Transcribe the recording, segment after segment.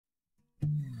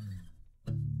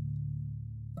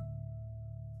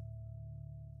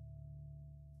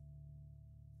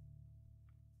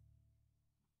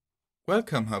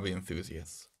Welcome, hobby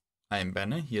enthusiasts! I am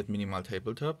Banner here at Minimal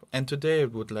Tabletop, and today I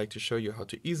would like to show you how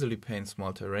to easily paint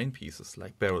small terrain pieces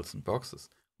like barrels and boxes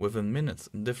within minutes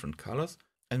in different colors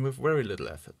and with very little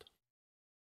effort.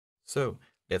 So,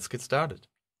 let's get started!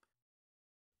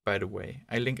 By the way,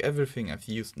 I link everything I've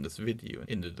used in this video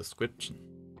in the description.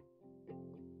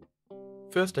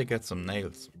 First I get some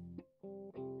nails.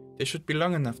 They should be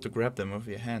long enough to grab them with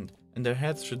your hand, and their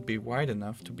heads should be wide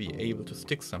enough to be able to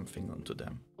stick something onto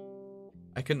them.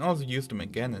 I can also use them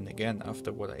again and again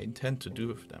after what I intend to do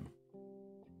with them.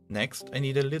 Next, I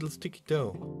need a little sticky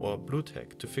dough or blue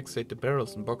tack to fixate the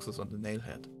barrels and boxes on the nail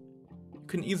head. You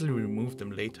can easily remove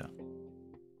them later.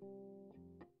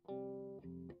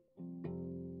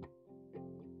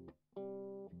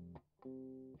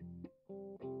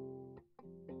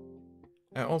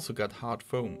 I also got hard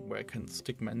foam where I can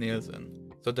stick my nails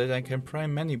in, so that I can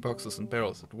prime many boxes and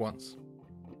barrels at once.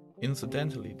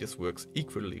 Incidentally, this works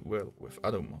equally well with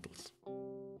other models.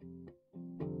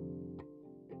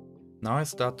 Now I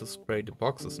start to spray the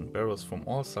boxes and barrels from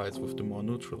all sides with the more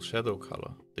neutral shadow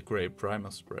color, the grey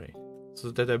primer spray, so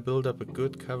that I build up a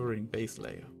good covering base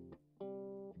layer.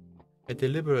 I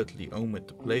deliberately omit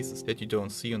the places that you don't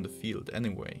see on the field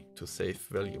anyway, to save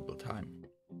valuable time.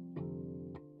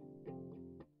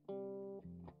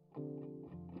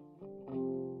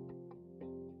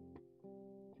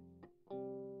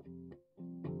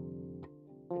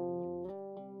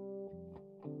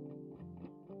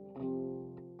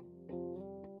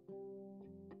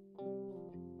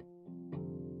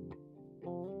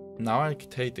 Now I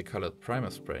take the colored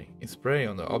primer spray and spray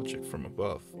on the object from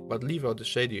above, but leave out the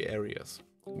shady areas,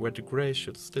 where the grey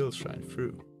should still shine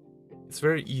through. It's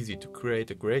very easy to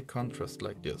create a great contrast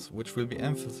like this, which will be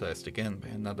emphasized again by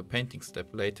another painting step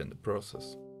later in the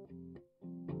process.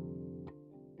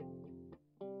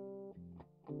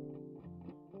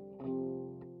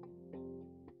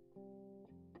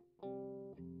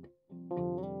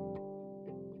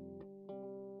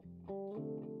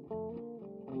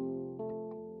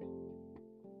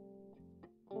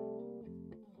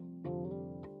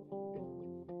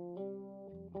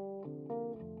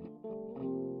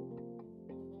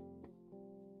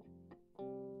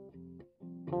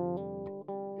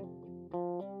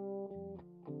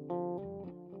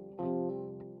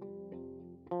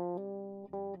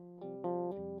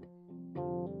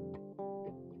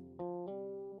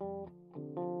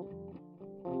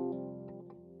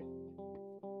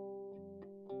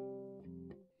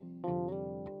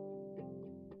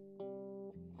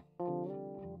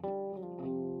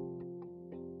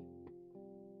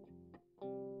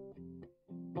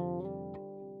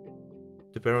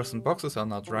 The barrels and boxes are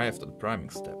now dry after the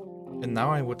priming step, and now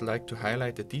I would like to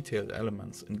highlight the detailed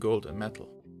elements in gold and metal.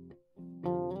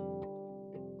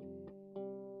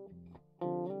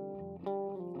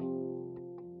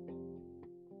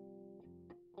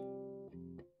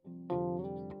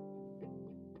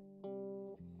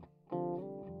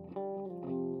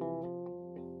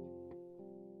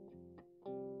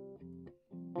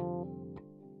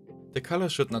 The color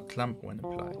should not clump when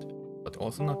applied, but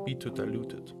also not be too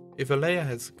diluted. If a layer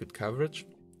has good coverage,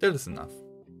 that is enough.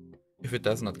 If it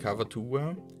does not cover too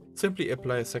well, simply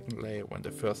apply a second layer when the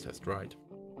first has dried.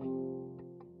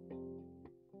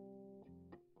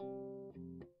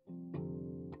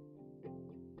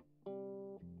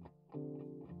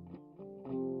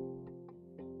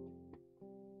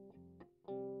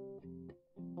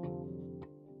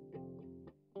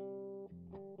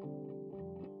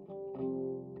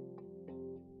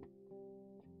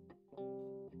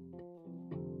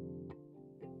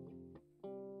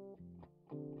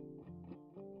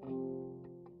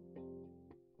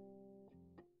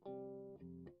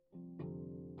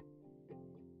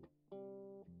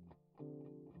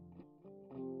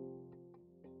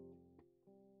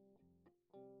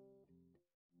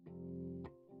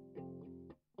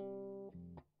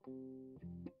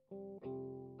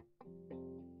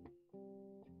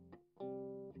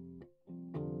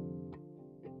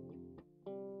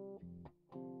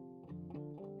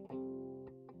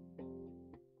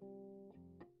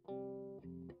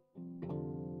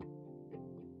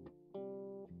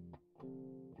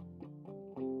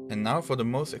 And now for the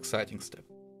most exciting step,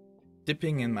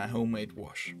 dipping in my homemade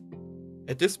wash.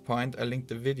 At this point I linked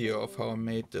the video of how I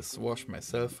made this wash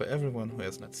myself for everyone who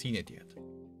has not seen it yet.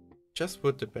 Just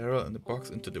put the barrel and the box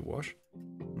into the wash,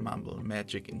 mumble a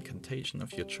magic incantation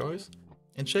of your choice,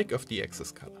 and shake off the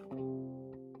excess color.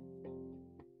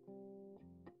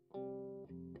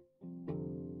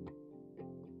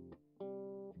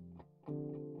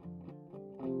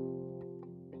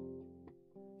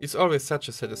 It's always such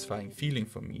a satisfying feeling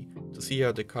for me to see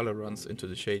how the color runs into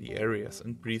the shady areas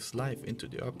and breathes life into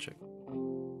the object.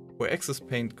 Where excess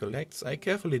paint collects, I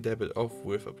carefully dab it off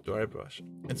with a dry brush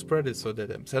and spread it so that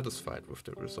I'm satisfied with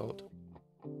the result.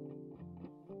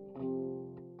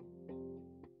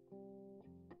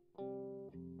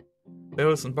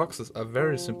 Barrels and boxes are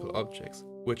very simple objects,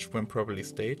 which when properly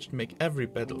staged make every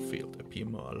battlefield appear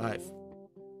more alive.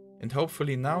 And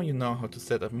hopefully now you know how to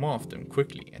set up more of them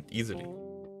quickly and easily.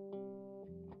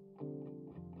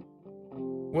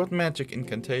 What magic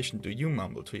incantation do you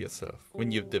mumble to yourself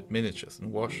when you dip miniatures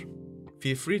in wash?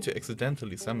 Feel free to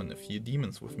accidentally summon a few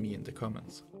demons with me in the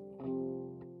comments.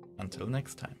 Until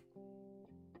next time.